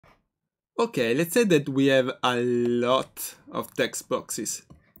Okay, let's say that we have a lot of text boxes.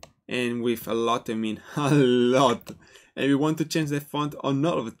 And with a lot, I mean a lot. And we want to change the font on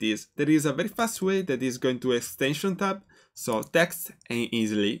all of these. There is a very fast way that is going to Extension tab, so text, and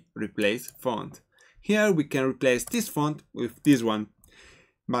easily replace font. Here we can replace this font with this one.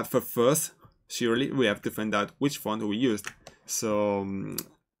 But for first, surely we have to find out which font we used. So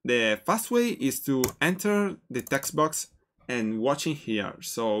the fast way is to enter the text box and watching here.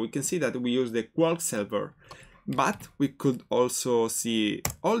 So we can see that we use the Quark server. But we could also see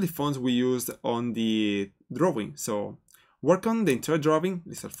all the fonts we used on the drawing. So work on the entire drawing,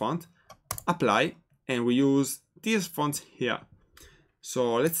 this font, apply, and we use these fonts here.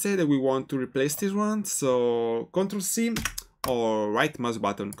 So let's say that we want to replace this one. So Ctrl C or right mouse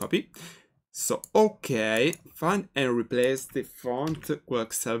button copy. So okay, find and replace the font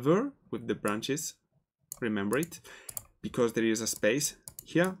Quark server with the branches. Remember it, because there is a space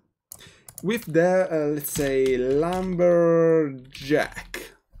here. With the, let's say, lumberjack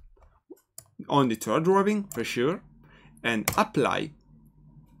on the third drawing for sure, and apply.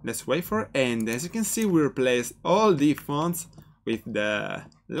 Let's wait for it, and as you can see, we replace all the fonts with the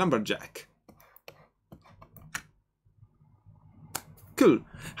lumberjack. Cool.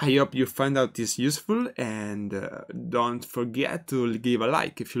 I hope you find out this useful, and don't forget to give a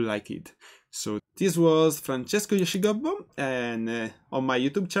like if you like it. So this was Francesco Yoshigobbo, and on my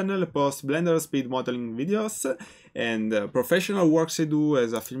YouTube channel I post Blender speed modeling videos and professional works I do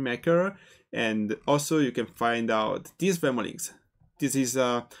as a filmmaker, and also you can find out these demo links. This is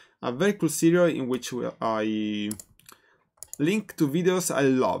a very cool series in which I link to videos I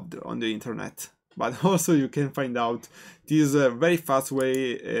loved on the internet. But also you can find out these very fast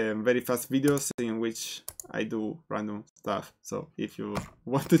videos in which I do random stuff. So if you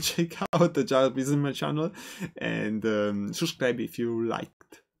want to check out, just visit my channel and subscribe if you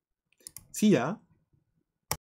liked. See ya!